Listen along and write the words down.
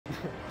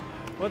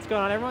What's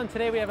going on, everyone?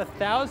 Today we have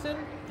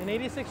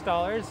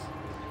 $1,086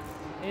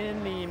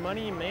 in the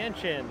Money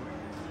Mansion.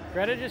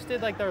 Greta just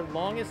did like their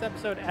longest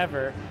episode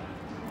ever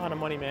on a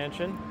Money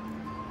Mansion,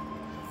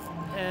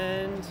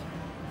 and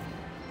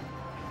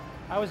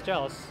I was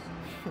jealous.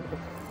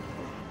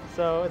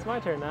 So it's my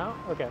turn now.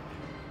 Okay.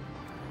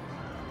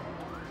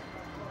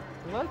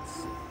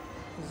 Let's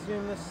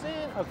zoom this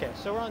in. Okay,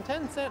 so we're on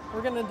 10 cent.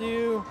 We're gonna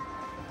do,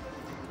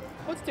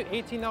 let's do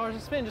 $18 a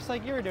spin, just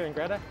like you were doing,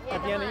 Greta, yeah,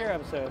 at the end of your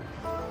episode.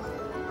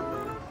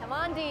 Come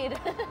on, dude.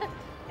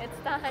 It's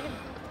time.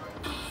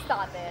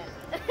 Stop it.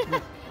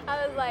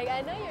 I was like,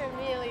 I know you're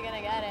immediately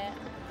gonna get it.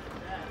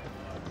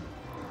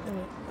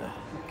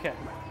 Okay.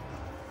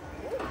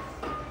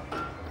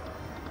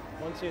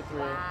 1, 2, 3, 4,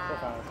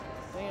 5.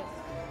 Dang it.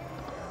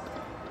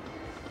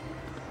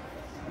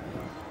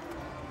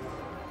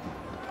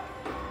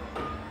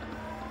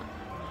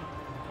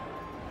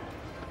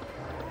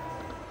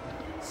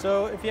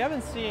 So if you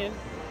haven't seen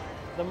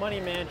the Money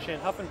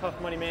Mansion, Huff and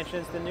Puff Money Mansion,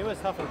 it's the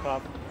newest Huff and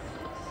Puff.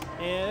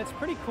 And it's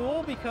pretty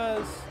cool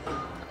because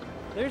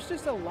there's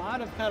just a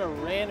lot of kind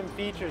of random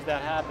features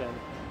that happen.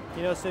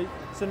 You know, so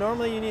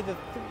normally you need the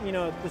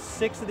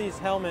 6 of these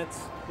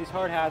helmets, these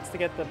hard hats, to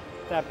get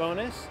that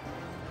bonus.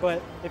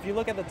 But if you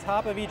look at the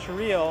top of each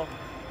reel,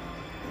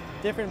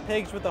 different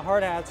pigs with the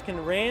hard hats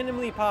can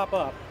randomly pop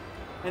up.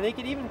 And they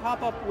could even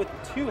pop up with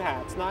 2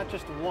 hats, not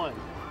just 1.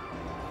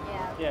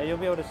 Yeah, you'll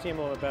be able to see them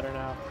a little bit better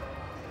now.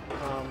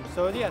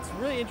 So yeah, it's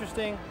really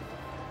interesting.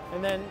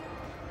 And then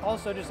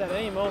also just at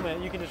any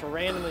moment, you can just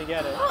randomly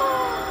get it.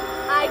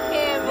 I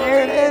can't believe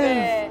there it it.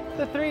 is!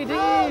 The 3Ds!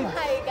 Oh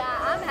my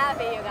god, I'm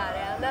happy you got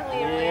it. I'm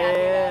definitely really happy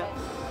you got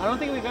it. I don't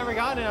think we've ever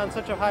gotten it on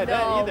such a high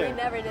bet either. No, we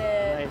never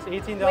did. Nice,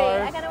 $18.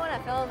 Wait, I kind of want to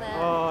film it.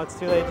 Oh, it's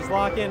too late. Just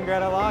lock in,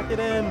 Greta. Lock it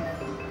in.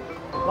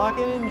 Lock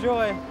it in,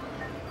 enjoy.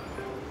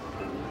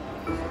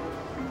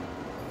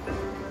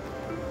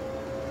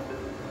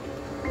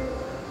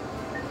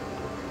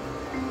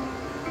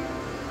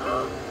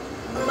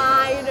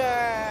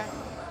 Minor.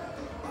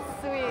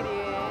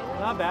 Sweetie.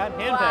 Not bad.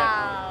 Hand wow.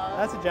 tap.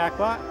 That's a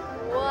jackpot.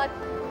 What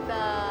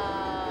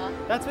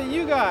the? That's what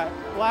you got.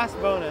 Last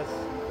bonus.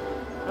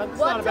 That's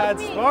what not a bad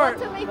start.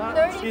 What took me not,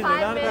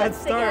 35 minutes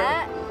to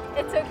start.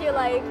 get? It took you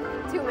like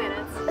 2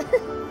 minutes.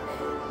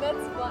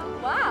 That's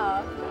fun.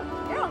 Wow.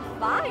 You're on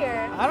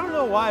fire. I don't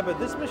know why, but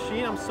this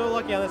machine, I'm so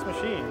lucky on this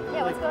machine.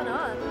 Yeah, what's going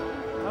on?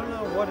 I don't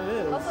know what it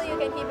is. Hopefully you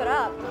can keep it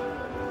up.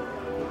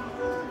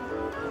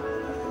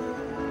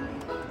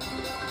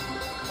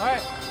 All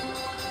right,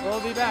 we'll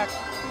be back.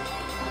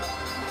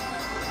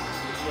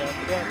 Yep.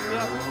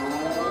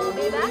 We'll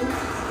be back.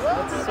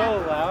 It's so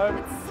loud.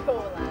 It's so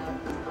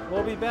loud.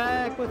 We'll be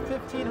back with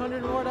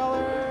 $1,500 more.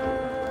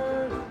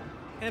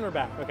 And we're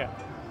back, okay.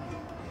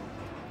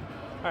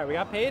 All right, we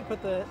got paid,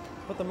 put the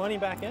money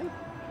back in,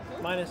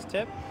 minus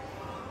tip.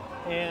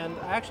 And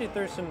I actually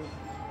threw a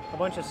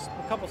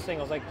couple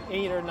singles, like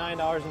 $8 or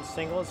 $9 in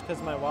singles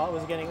because my wallet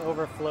was getting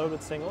overflowed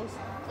with singles.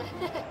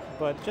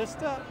 But just,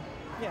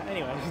 yeah,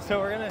 anyway, so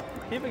we're gonna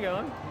keep it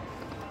going.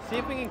 See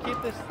if we can keep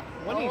this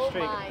winning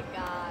streak. Oh my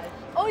gosh.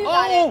 Oh, you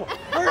got it.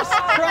 First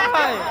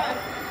try.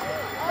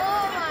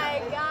 Oh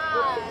my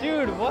god.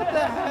 Dude, what the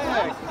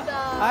heck? What the?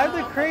 I have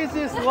the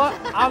craziest luck.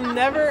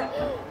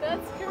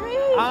 That's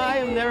crazy. I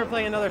am never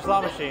playing another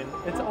slot machine.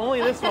 It's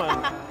only this one.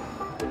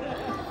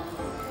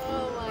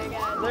 Oh my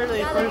god.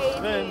 Literally Another first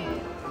spin.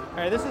 All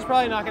right, this is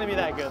probably not going to be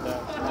that good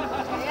though.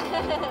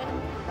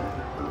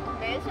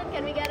 Mansion?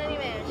 Can we get any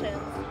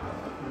mansions?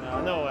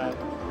 No way.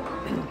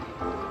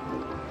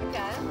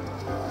 Okay.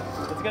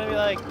 It's going to be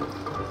like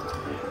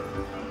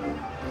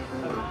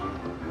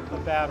a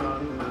bad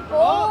one. Oh!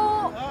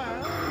 All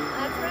right.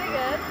 That's pretty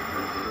good.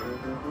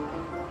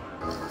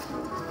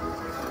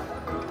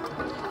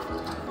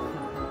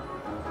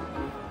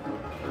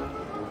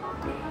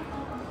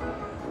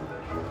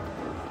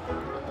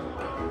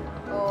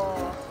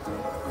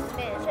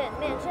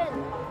 Mansion.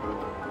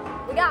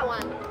 We got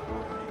one.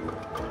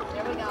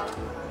 There we go.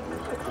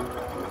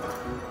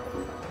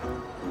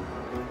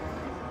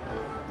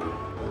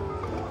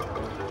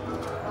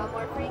 One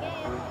more free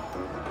game.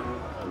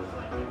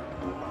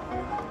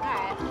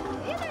 Alright.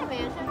 You got a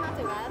mansion, not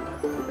too bad.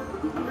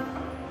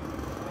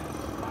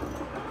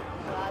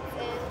 What's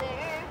in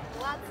there?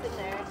 What's in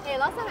there? Hey,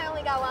 last time I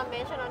only got one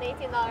mansion on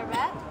 $18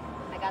 bet.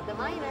 I got the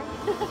minor.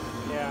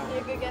 Yeah.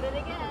 You could get it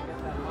again.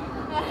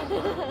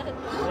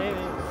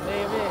 Maybe.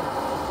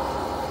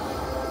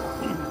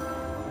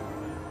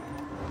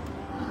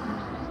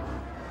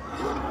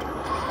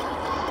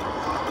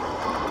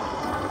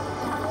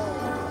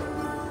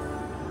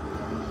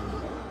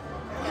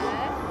 Okay.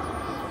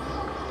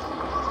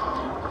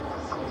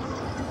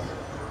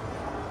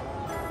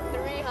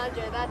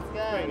 300, that's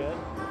good. Pretty good.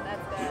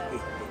 That's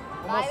good.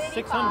 Almost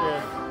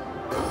 600.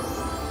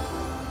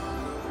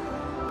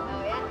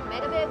 Oh yeah,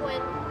 mega big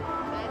win.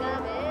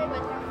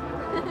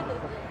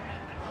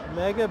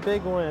 Mega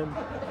big win.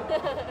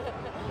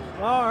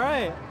 All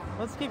right,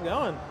 let's keep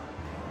going.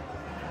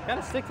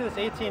 Gotta stick to this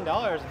 $18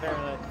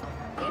 apparently.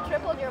 You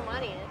tripled your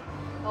money,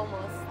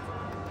 almost.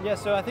 Yeah,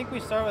 so I think we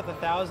start with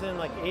 1,000,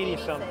 like 80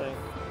 86. something.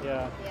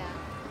 Yeah. Yeah.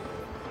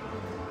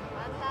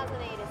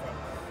 1,086.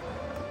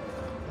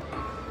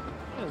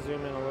 I'm gonna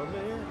zoom in a little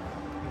bit here.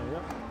 There you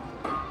go.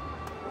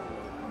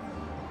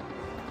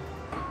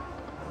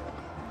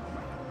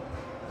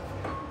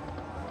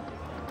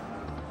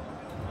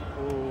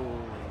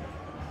 Ooh.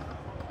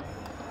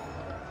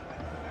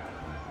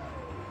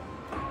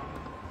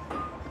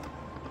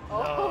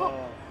 Oh.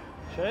 Oh.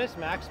 Should I just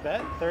max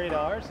bet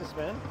 $30 to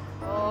spin?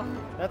 Oh.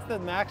 That's the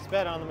max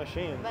bet on the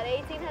machine. But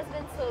 18 has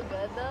been so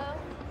good though.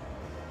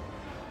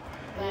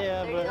 But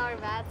Yeah, $30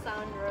 bet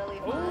sounds really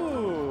fun.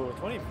 Ooh,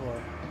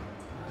 24.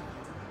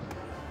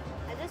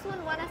 I just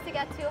wouldn't want us to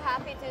get too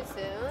happy too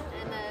soon,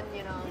 and then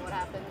you know what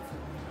happens.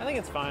 I think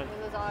it's fine.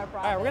 We lose all our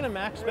profit. All right, we're gonna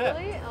max bet.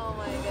 Really? Oh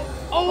my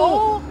goodness.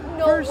 Oh,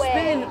 no first way.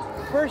 spin.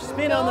 First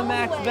spin on the No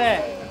max way.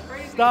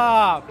 bet.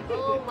 Stop.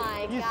 Oh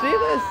my god. You see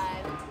this?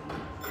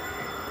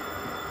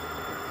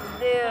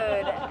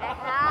 Dude,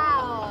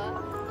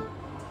 how?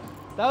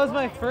 That was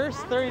my first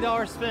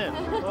 $30 spin.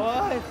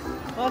 What?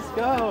 Let's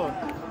go.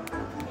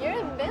 You're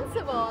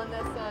invincible on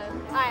this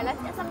one. Alright,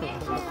 let's get some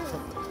mansions.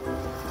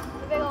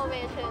 The big old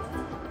mansions.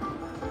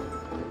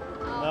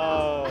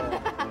 Oh.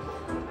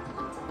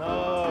 No.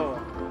 No.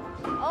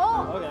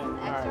 Oh! Okay,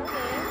 Extra alright.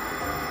 game.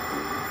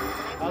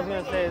 I was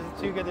gonna say,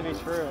 it's too good to be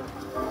true.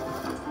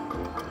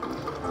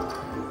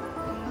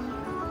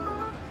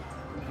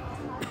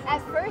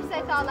 At first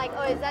I thought like,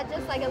 oh, is that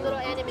just like a little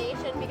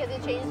animation because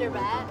it changed their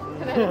bet?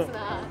 But it's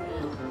not.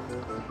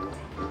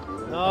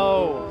 No.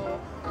 Oh.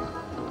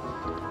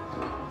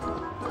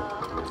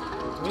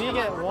 We need to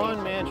get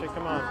one mansion.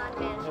 Come on.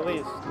 mansion. At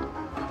least.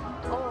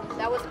 Oh,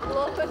 that was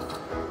close.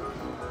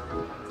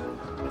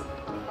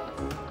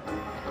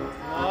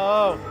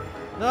 No.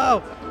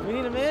 No. We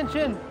need a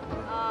mansion.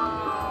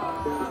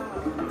 Oh,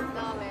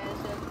 no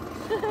mansion.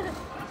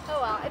 Oh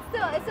well,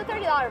 it's a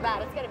 $30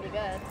 bet. It's gonna be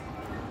good.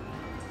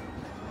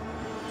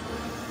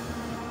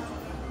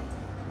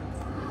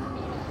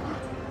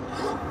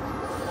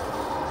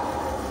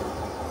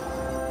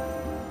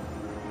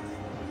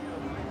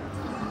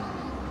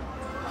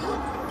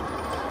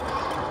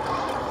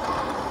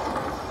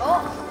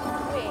 Oh,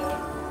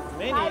 wait.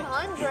 Mini.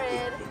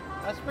 500.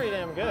 That's pretty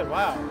damn good.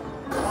 Wow.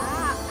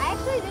 Wow. I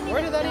actually didn't Where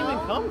even did that know.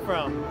 even come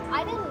from?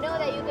 I didn't know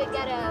that you could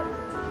get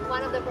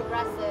one of the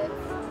progressives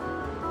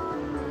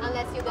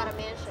unless you got a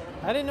mansion.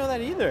 I didn't know that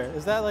either.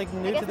 Is that like I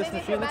new guess to this maybe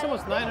if machine? you're That's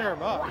almost betting- 900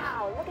 bucks.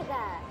 Wow, look at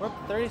that. We're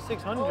up to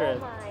 3,600. Oh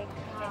my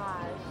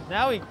gosh.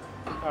 Now we,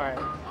 all right.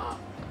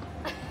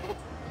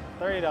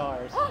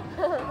 $30.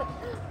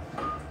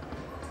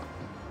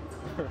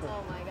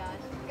 Oh my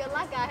gosh. Good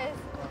luck, guys.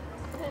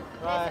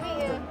 Nice to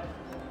meet you.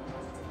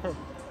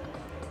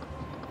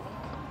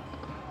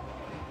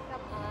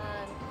 Come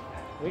on.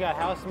 We got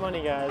house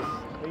money, guys.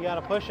 We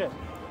gotta push it.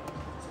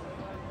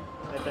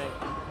 I think.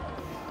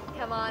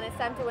 Come on, it's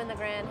time to win the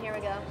grand. Here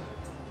we go.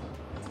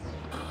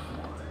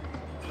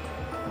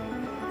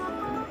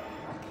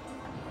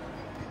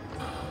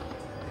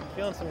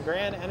 Feeling some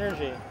grand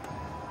energy.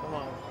 Come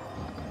on.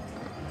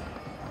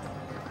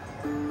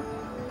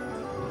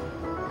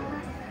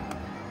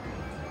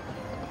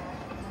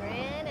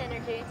 Grand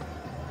energy.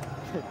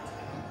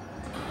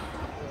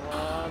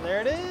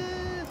 There it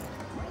is.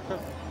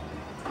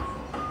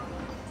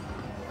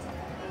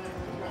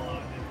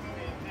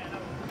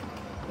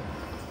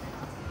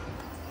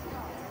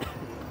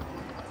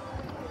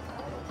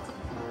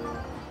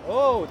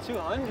 Oh,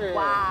 200.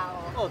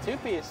 Wow. Oh,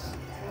 two-piece.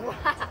 Wow.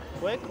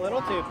 Quick little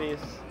Wow. two-piece.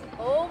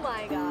 Oh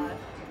my gosh.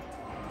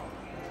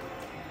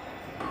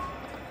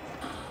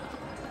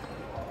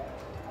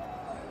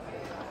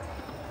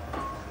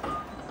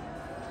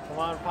 Come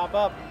on, pop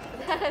up.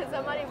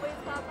 Somebody please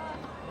pop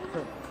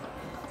up.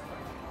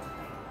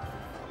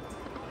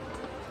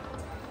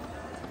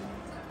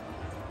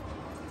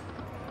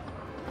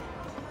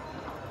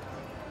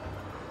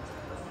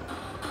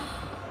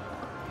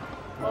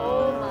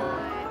 Oh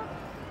my.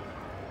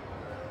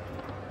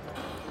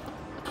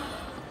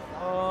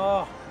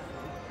 Oh,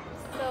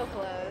 So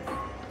close.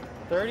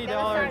 $30. Gonna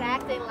start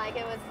acting like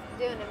it was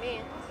doing to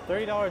me.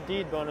 $30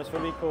 deed bonus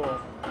would be cool.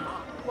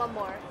 One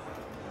more.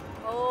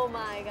 Oh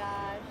my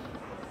gosh.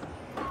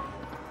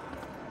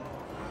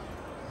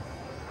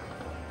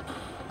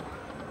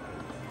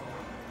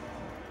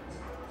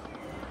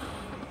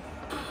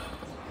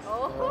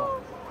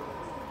 Oh.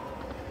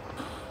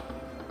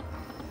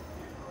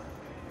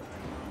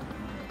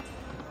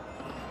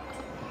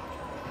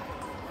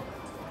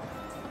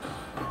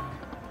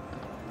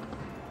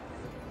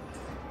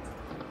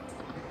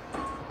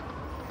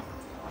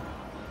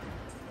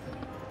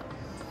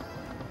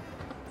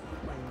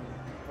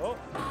 Oh.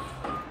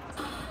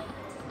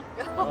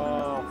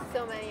 Oh.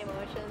 So many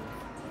emotions.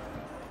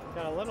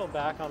 Got a little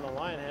back on the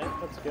line hit.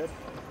 That's good.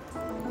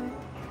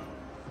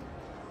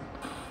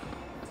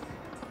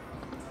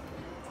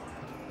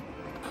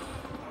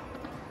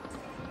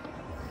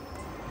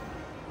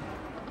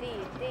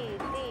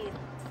 Deed.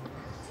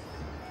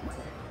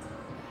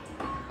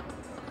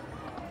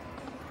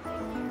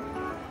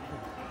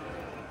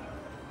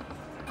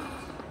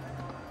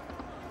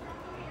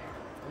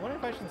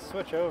 didn't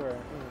switch over.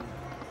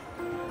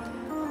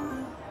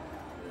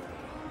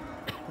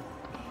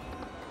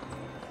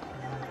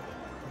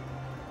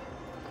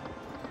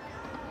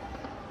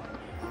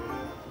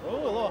 Oh, a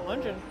little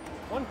 100.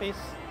 One piece.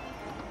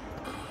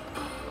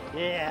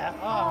 Yeah.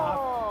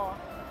 Oh.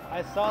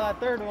 I saw that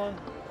third one.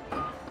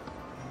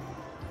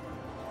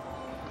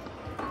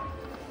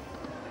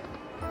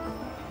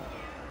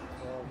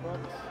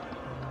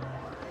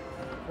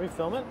 Are we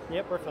filming?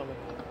 Yep, we're filming.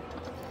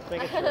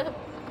 Making sure.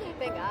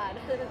 Thank God.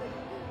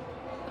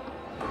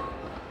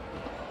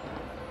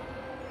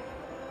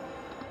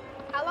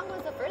 How long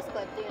was the first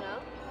clip, do you know?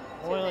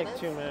 Only like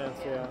 2 minutes,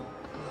 yeah.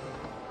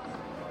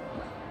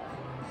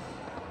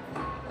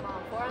 Come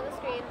on, 4 on the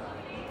screen.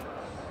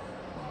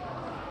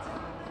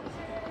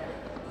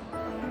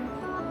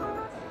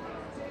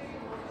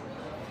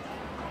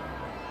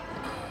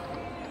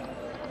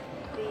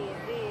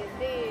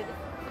 Deed.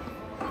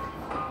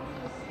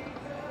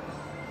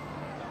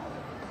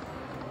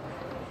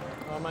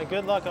 Well, my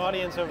good luck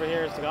audience over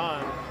here is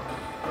gone.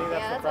 I think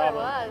that's the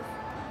problem. What it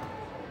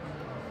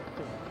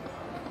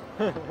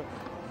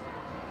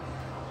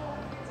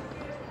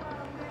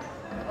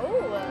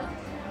was.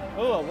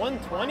 Oh, a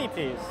 120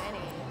 piece.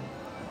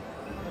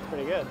 That's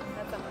pretty good.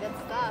 That's some good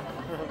stuff.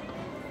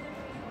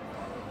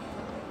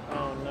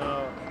 Oh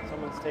no,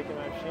 someone's taking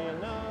my machine.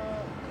 No,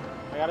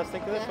 I gotta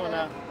stick to this one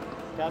now.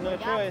 Got no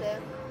choice.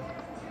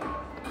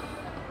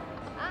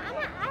 I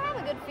have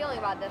a good feeling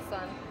about this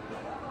one.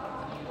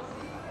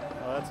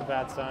 Oh, that's a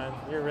bad sign.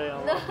 You're really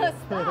on. No, stop.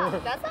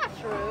 That's not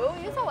true.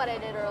 You saw what I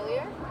did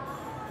earlier.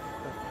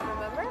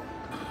 Remember?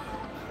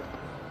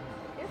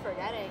 You're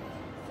forgetting.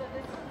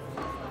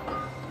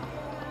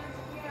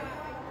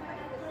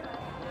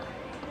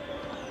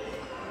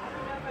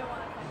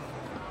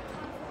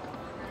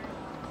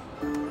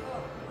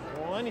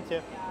 Well, I need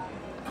to.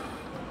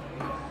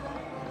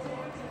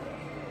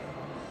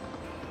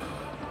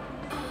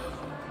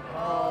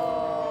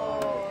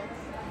 Oh.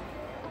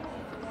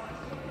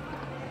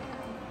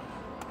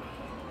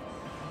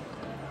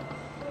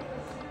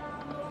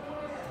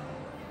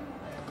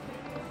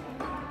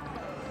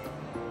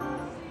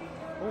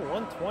 Ooh,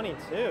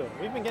 122.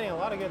 We've been getting a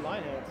lot of good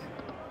line hits.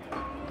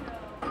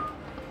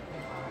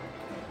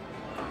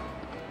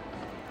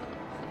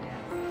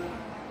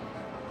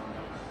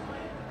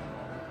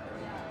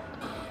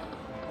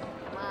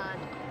 Come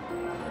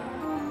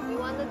on. We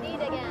won the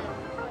deed again.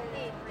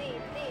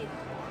 Deed.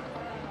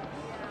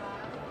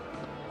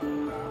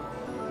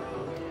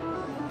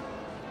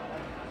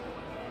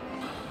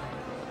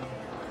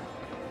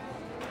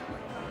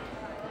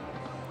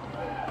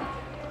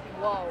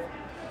 Whoa.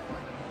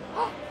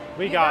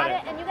 We got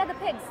it. And you got the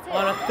pigs too.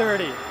 On a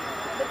 30. The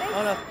pigs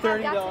On a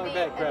 $30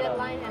 bet, a Greta. good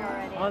line hit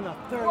already. On a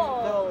 $30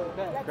 Whoa.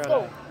 bet, Let's Greta.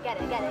 go.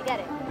 Get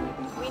it.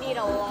 We need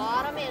a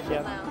lot of mansions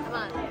Yep. now. Come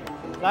on.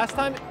 Last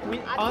time we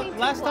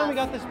I'd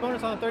got this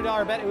bonus on a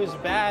 $30 bet, it was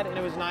bad and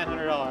it was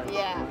 $900.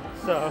 Yeah.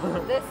 So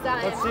This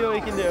time. let's see what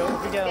we can do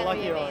if we get a It's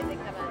lucky gonna be one. amazing.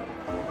 Come on.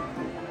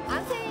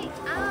 I'm saying,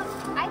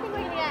 I think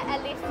we're gonna get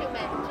at least two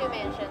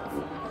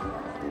mansions.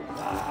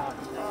 Ah,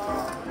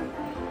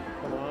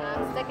 come on.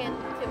 I'm sticking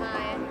to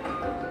my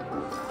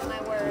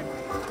word.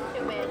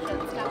 2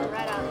 mansions coming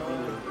right up.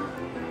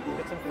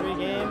 Get some free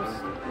games.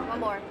 One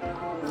more. Oh.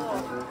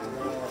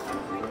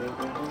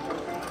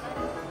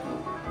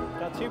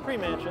 Got 2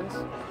 pre-mansions.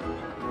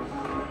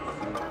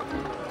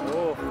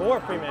 Oh, 4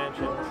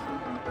 pre-mansions.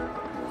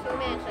 2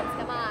 mansions,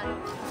 come on.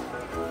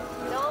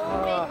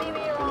 Don't make me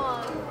be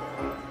wrong.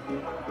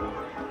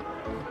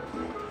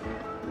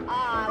 I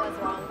was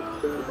wrong.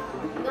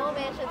 No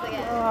mansions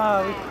again.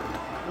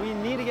 We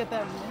need to get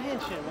that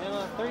mansion, man.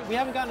 On a 30, we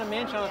haven't gotten a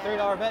mansion on a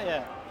 $30 bet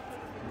yet.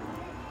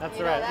 That's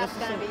You know, right. that's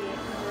gonna be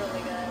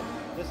really good.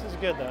 This is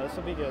good though. This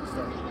will be good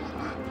stuff.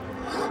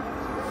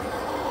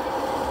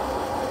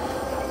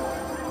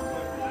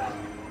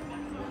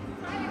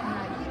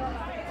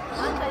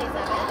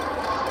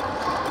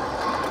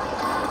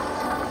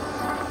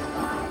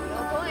 127. No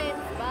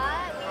points,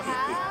 but we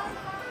have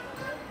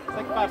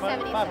It's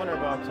like 500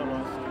 bucks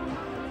almost.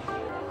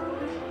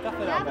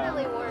 Definitely not bad.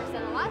 definitely worse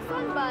than the last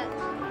one, but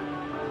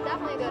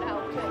definitely good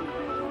help too.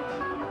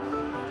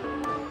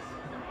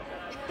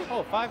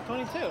 Oh,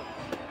 522.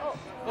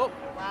 Oh,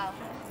 wow.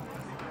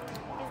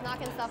 He's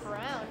knocking stuff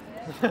around.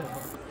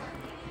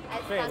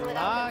 As Straight fun without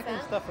knocking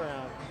consent. stuff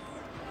around.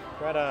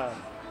 Greta.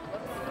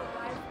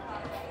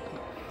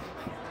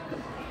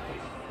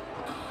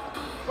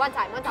 One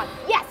time.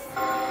 Yes! Yes.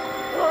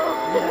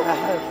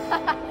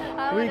 I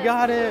We wanna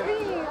got it.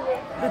 scream.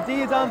 The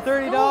deed's on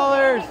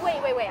 $30.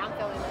 Wait, I'm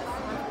filming this.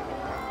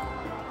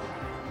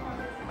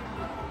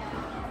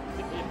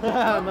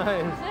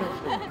 Nice.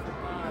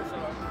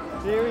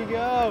 Here we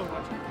go.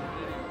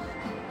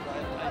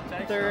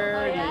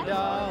 $30.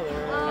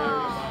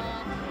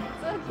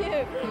 So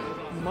cute.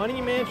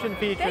 Money Mansion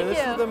feature. Thank This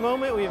you. is the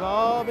moment we've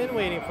all been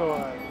waiting for.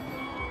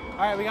 All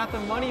right, we got the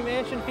Money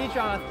Mansion feature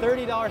on a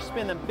 $30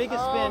 spin, the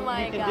biggest Oh spin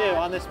my you can do gosh.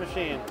 on this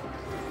machine.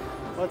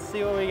 Let's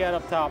see what we got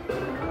up top.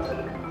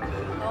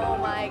 Oh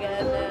my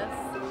goodness.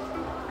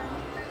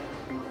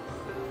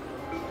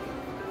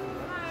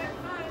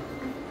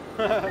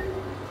 Door.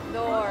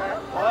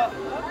 What?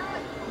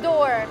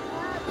 Door.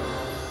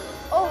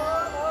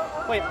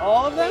 Oh. Wait,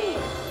 all of them?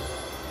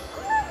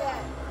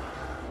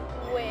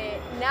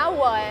 Wait, now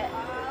what?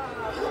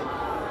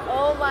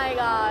 Oh my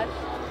gosh.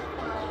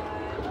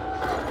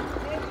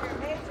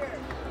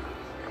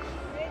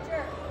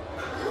 Major.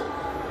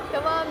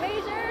 Come on,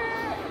 Major.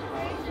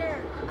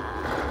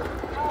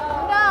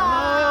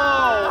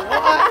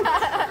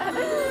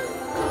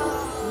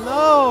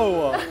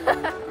 No!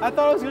 I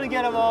thought I was gonna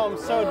get them all. I'm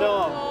so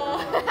dumb.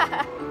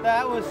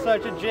 That was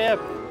such a jip.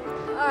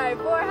 All right,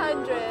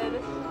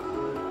 400.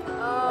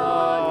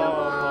 Oh, come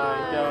on. My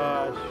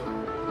gosh.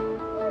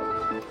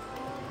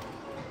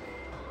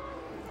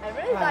 I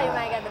really thought you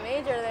might get the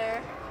Major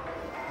there.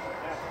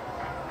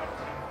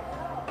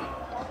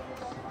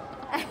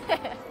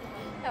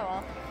 Oh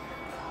well.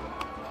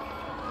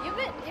 You've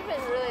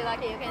been really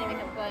lucky. You can't even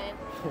complain.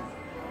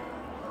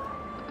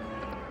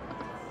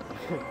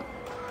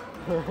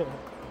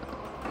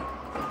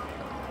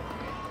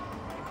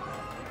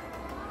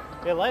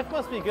 Yeah, life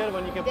must be good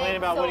when you complain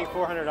about winning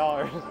 $400.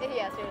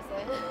 Yeah,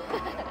 seriously.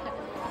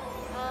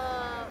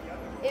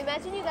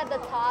 Imagine you got the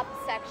top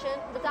section.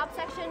 The top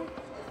section,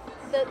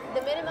 the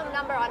minimum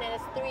number on it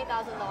is $3,000.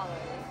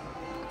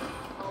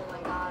 Oh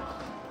my gosh.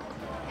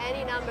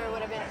 Any number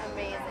would have been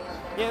amazing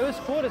up there. Yeah, it was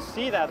cool to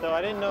see that though.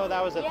 I didn't know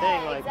that was a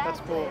thing. Like, exactly.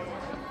 that's cool.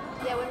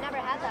 Yeah, we've never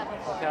had that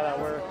before. Look how that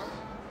was works.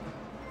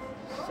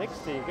 Cool.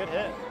 60, good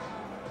hit.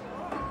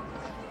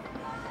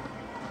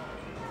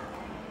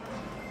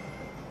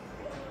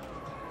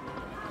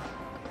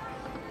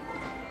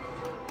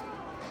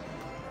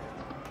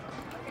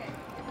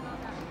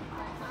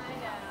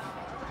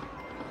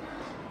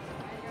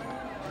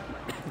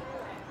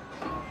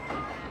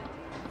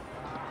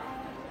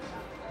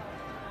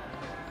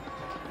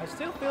 I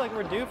still feel like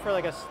we're due for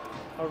like a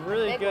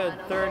really Big good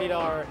one,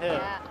 $30 hit.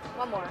 Yeah,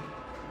 one more.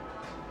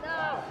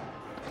 No.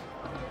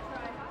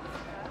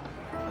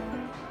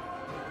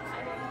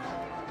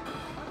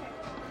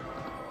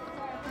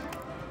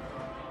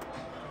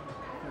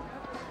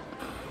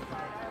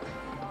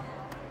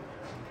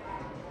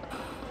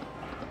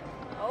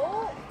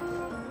 Oh,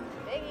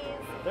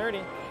 biggies.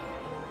 30.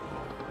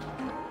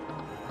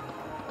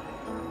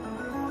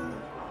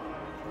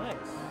 Nice.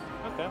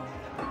 Okay.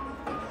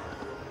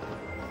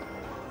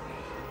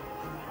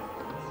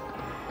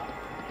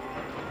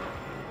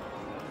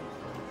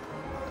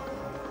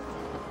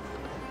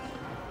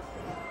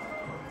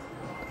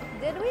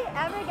 Did we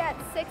ever get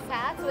 6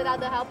 hats without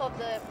the help of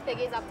the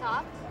piggies up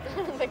top? I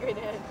don't think we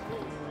did.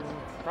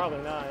 Probably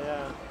not,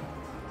 yeah.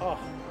 Oh,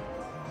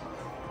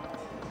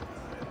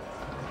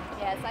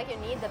 Yeah, it's like you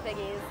need the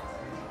piggies.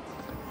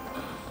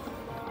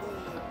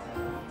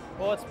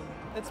 well,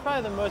 it's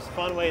probably the most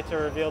fun way to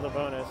reveal the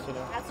bonus, you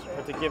know. That's true.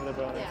 Or to give the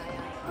bonus. Yeah.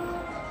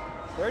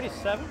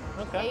 37?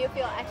 Yeah, Okay. you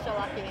feel extra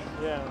lucky.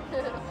 Yeah.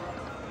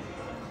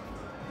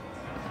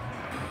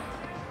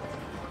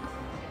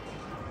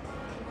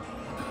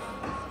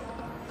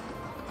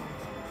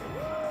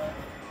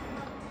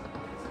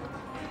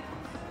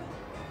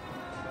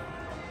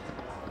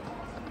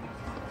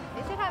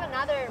 They should have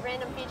another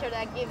random feature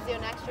that gives you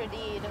an extra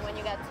deed when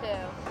you get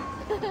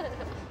 2.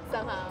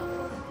 Somehow.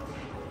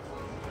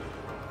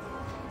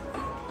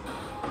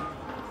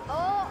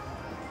 Oh!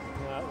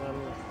 Yeah,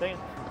 dang it.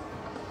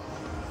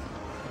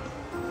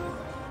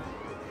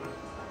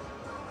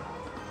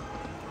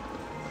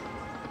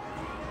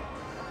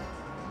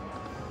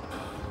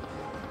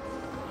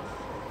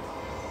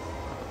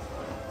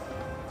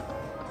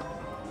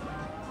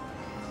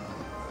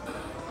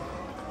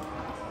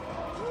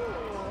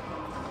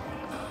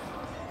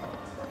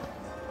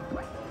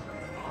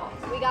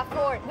 We got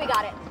 4. We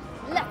got it.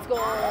 Let's go.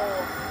 All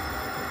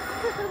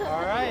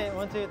right,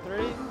 1, 2, 3, 4,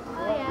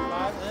 yeah.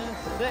 5, and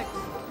 6.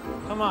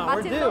 Come on, Not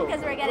we're too due. soon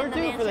 'cause we're getting the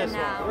due for this mansion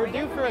now. one. We're We're due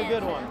getting for a the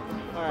good mansion.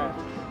 one. All right.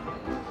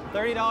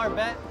 $30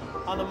 bet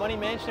on the Money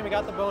Mansion. We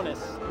got the bonus.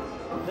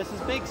 This is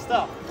big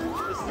stuff.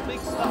 This is big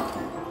stuff.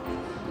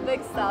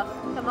 Big stuff.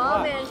 Come on,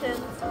 Watch. mansions.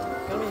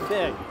 It's gonna be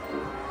big.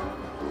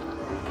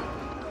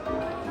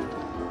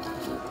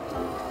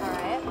 All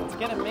right. Let's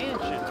get a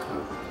mansion.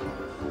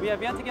 We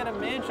have yet to get a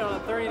mansion on a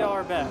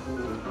 $30 bet.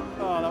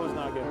 Oh, that was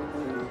not good.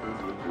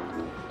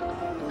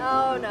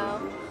 Oh no.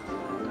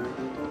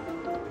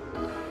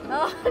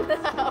 Oh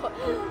no.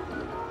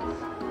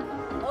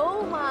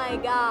 Oh my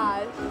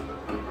gosh.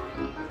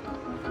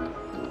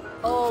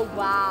 Oh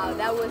wow,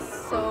 that was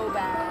so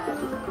bad.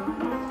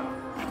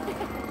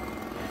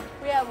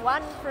 We have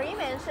 1 free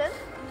mansion.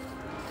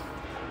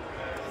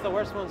 It's the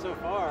worst one so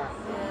far.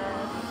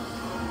 Yeah.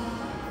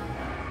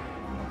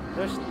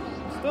 There's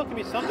still could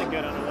be something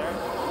good under there.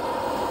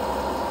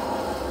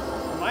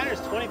 The miner's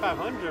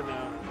 2,500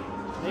 now.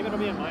 Maybe it'll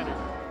be a miner.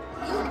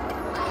 Minor.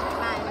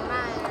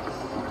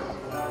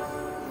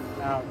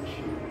 Ouch.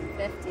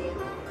 50.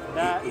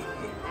 That was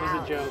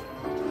Ouch. a joke.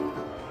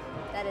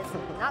 That is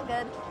not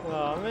good.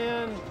 Oh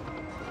man.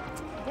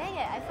 Dang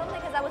it, I felt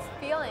like because I was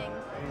feeling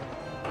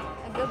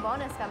a good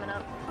bonus coming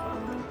up.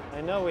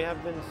 I know we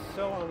have been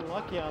so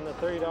unlucky on the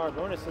 $30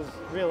 bonuses,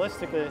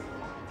 realistically.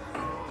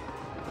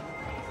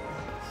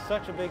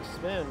 such a big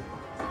spin.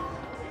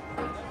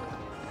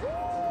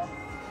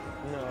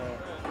 No.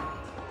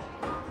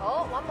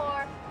 Oh, one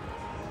more.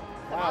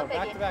 Come Wow, on, Piggy.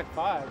 back-to-back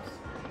fives.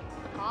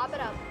 Pop it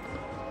up.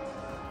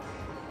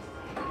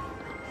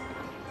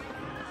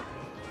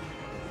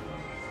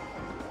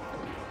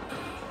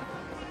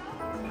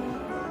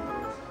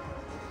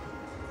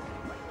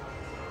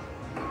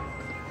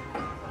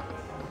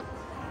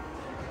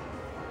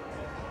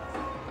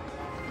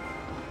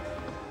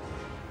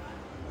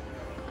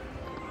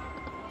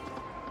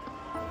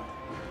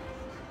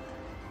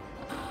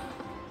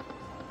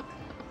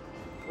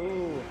 Ooh.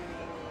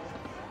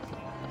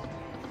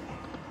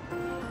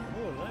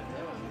 Ooh, nice.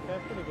 Okay,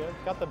 pretty good.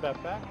 Got the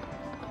bet back.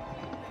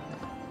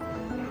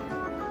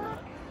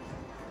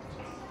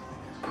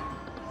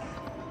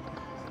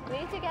 We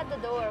need to get the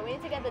door. We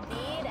need to get the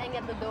deed and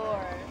get the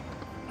door.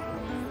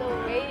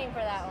 Still waiting for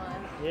that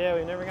one. Yeah,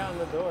 we've never gotten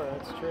the door.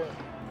 That's true.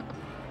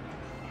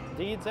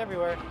 Deeds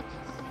everywhere.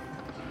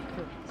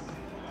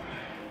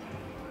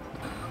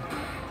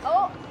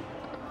 Oh!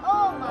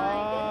 Oh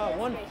my goodness.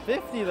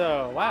 150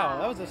 though. Wow,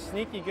 that was a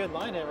sneaky good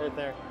line hit right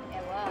there.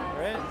 It was.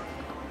 Right?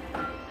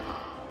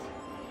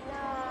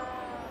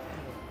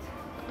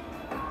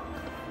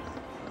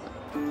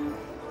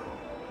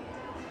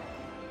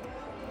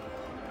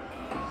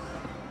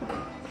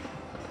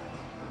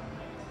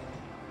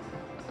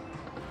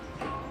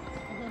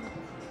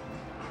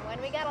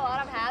 When we get a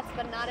lot of hats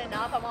but not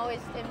enough, I'm always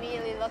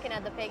immediately looking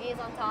at the piggies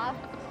on top.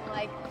 I'm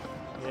like,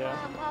 Yeah.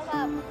 pop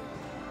up.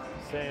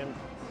 Same.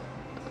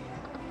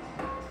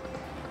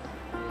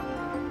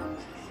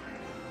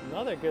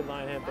 Another good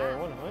line hit there.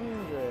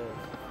 100.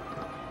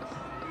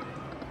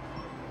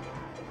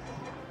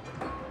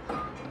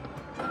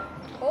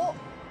 Oh!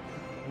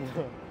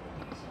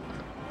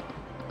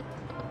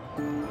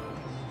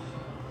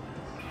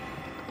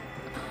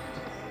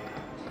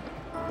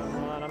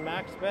 Come on, a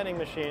max betting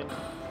machine.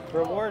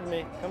 Reward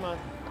me. Come on.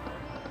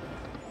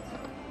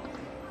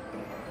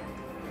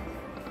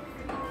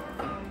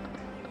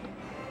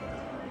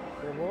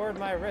 Reward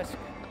my risk.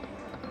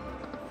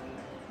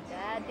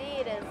 That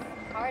deed is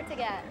hard to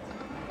get.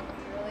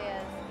 It really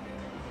is.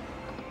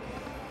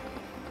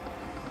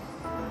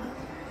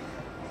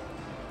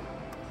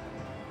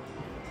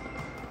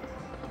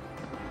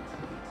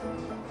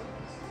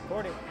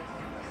 $40.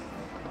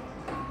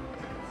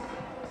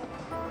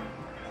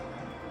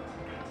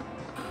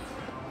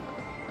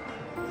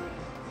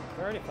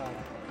 $35.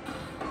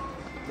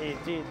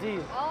 D.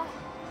 Oh,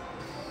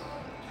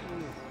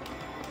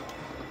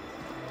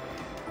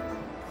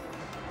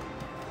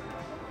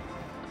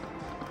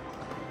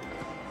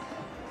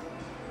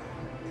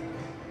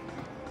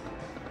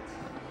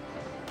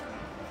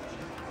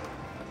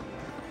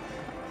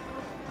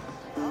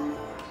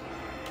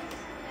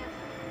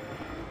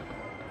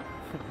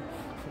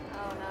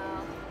 oh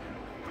no.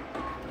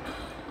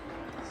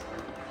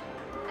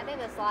 I think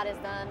the slot is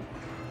done.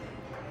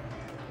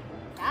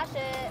 Cash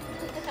it.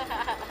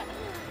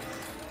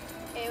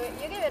 Hey,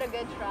 you give it a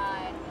good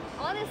try.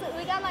 Honestly,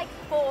 we got like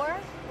 4,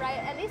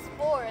 right? At least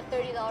 4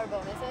 $30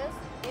 bonuses.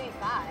 Maybe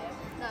 5.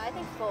 No, I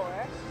think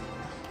 4.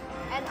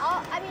 And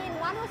all, I mean,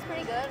 one was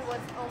pretty good, was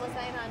almost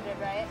 900,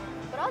 right?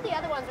 But all the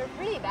other ones were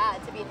pretty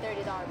bad to be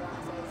 $30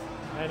 bonuses.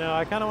 I know.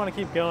 I kind of want to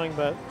keep going,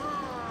 but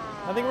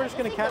I think we're just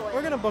gonna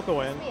we're gonna book a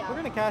win. We're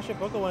gonna cash it,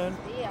 book a win.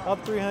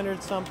 Up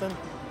 300 something,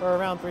 or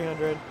around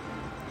 300.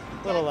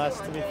 A little less,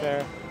 to be 200.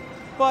 fair.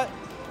 But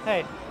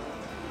hey,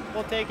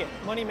 we'll take it.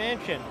 Money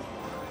Mansion.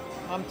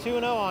 I'm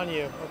 2-0 on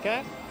you,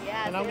 okay?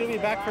 Yeah. And I'm gonna be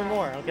seriously, back for wow.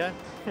 more, okay?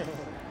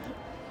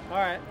 All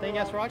right. Thank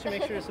you guys for watching.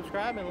 Make sure to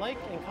subscribe and like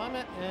and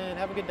comment, and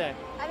have a good day.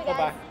 Have you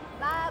Bye-bye. guys.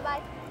 Bye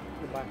bye.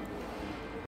 Goodbye.